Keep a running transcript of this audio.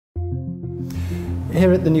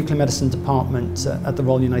Here at the Nuclear Medicine Department at the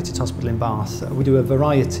Royal United Hospital in Bath, we do a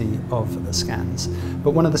variety of scans,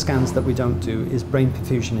 but one of the scans that we don't do is brain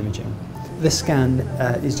perfusion imaging. This scan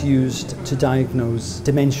is used to diagnose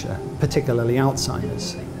dementia, particularly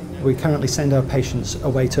Alzheimer's. We currently send our patients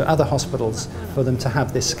away to other hospitals for them to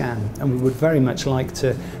have this scan, and we would very much like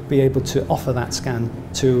to be able to offer that scan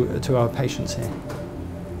to our patients here.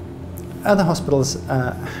 Other hospitals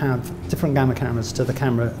have different gamma cameras to the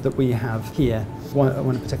camera that we have here.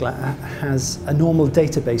 One in particular has a normal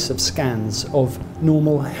database of scans of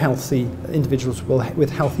normal, healthy individuals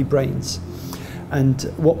with healthy brains. And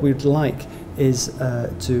what we'd like is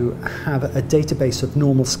to have a database of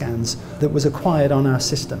normal scans that was acquired on our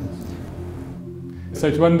system.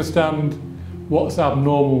 So to understand what's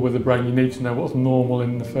abnormal with the brain, you need to know what's normal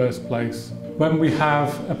in the first place. When we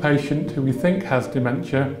have a patient who we think has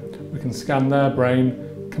dementia, we can scan their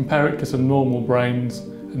brain, compare it to some normal brains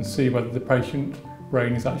and see whether the patient's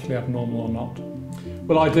brain is actually abnormal or not.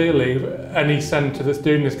 Well, ideally, any centre that's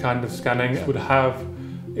doing this kind of scanning would have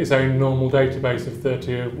its own normal database of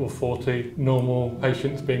 30 or 40 normal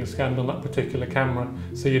patients being scanned on that particular camera.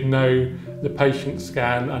 So you'd know the patient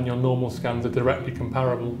scan and your normal scans are directly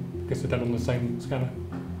comparable because they're done on the same scanner.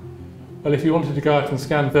 Well, if you wanted to go out and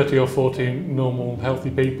scan 30 or 40 normal,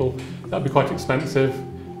 healthy people, that'd be quite expensive.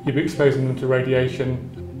 You'd be exposing them to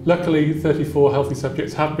radiation. Luckily, 34 healthy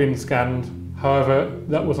subjects have been scanned. However,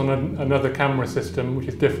 that was on another camera system, which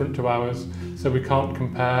is different to ours, so we can't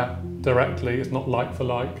compare directly. It's not like for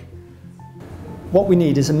like. What we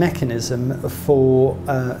need is a mechanism for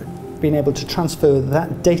being able to transfer that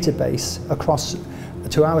database across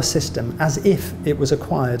to our system as if it was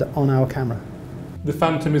acquired on our camera. The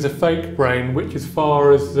phantom is a fake brain, which as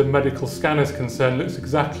far as the medical scanner is concerned, looks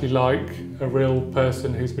exactly like a real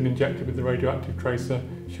person who's been injected with the radioactive tracer,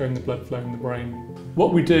 showing the blood flow in the brain.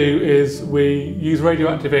 What we do is we use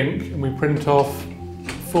radioactive ink and we print off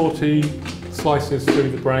 40 slices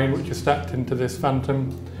through the brain, which are stacked into this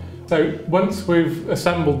phantom. So once we've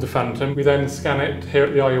assembled the phantom, we then scan it here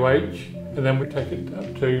at the IUH, and then we take it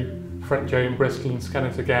up to French in Bristol and scan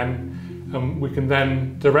it again. And we can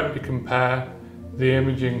then directly compare the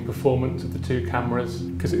imaging performance of the two cameras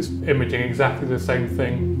because it's imaging exactly the same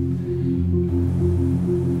thing.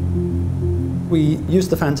 We used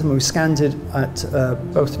the phantom and we scanned it at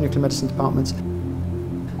both nuclear medicine departments.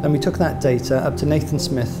 Then we took that data up to Nathan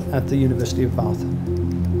Smith at the University of Bath.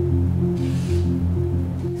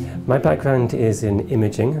 My background is in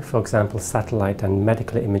imaging, for example satellite and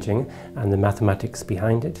medical imaging, and the mathematics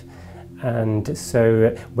behind it. And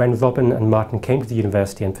so when Robin and Martin came to the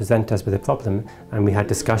university and presented us with a problem, and we had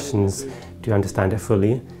discussions to understand it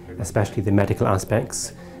fully, especially the medical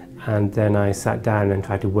aspects, and then I sat down and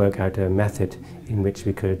tried to work out a method in which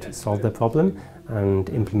we could solve the problem and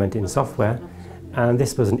implement it in software. And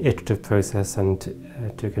this was an iterative process and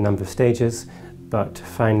took a number of stages, but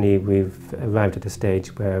finally we've arrived at a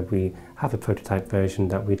stage where we have a prototype version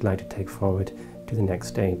that we'd like to take forward to the next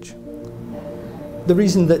stage. The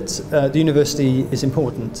reason that the university is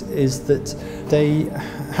important is that they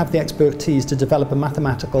have the expertise to develop a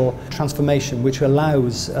mathematical transformation which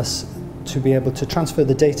allows us to be able to transfer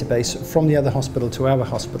the database from the other hospital to our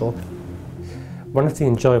hospital. One of the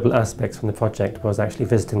enjoyable aspects from the project was actually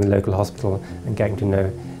visiting the local hospital and getting to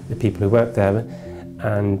know the people who work there,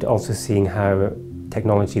 and also seeing how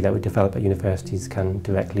technology that we develop at universities can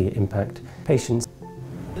directly impact patients.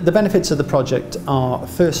 The benefits of the project are,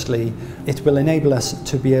 firstly, it will enable us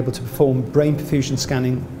to be able to perform brain perfusion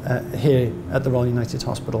scanning here at the Royal United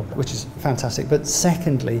Hospital, which is fantastic. But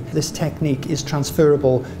secondly, this technique is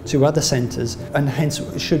transferable to other centres and hence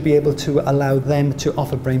should be able to allow them to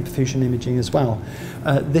offer brain perfusion imaging as well.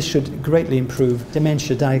 This should greatly improve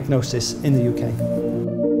dementia diagnosis in the UK.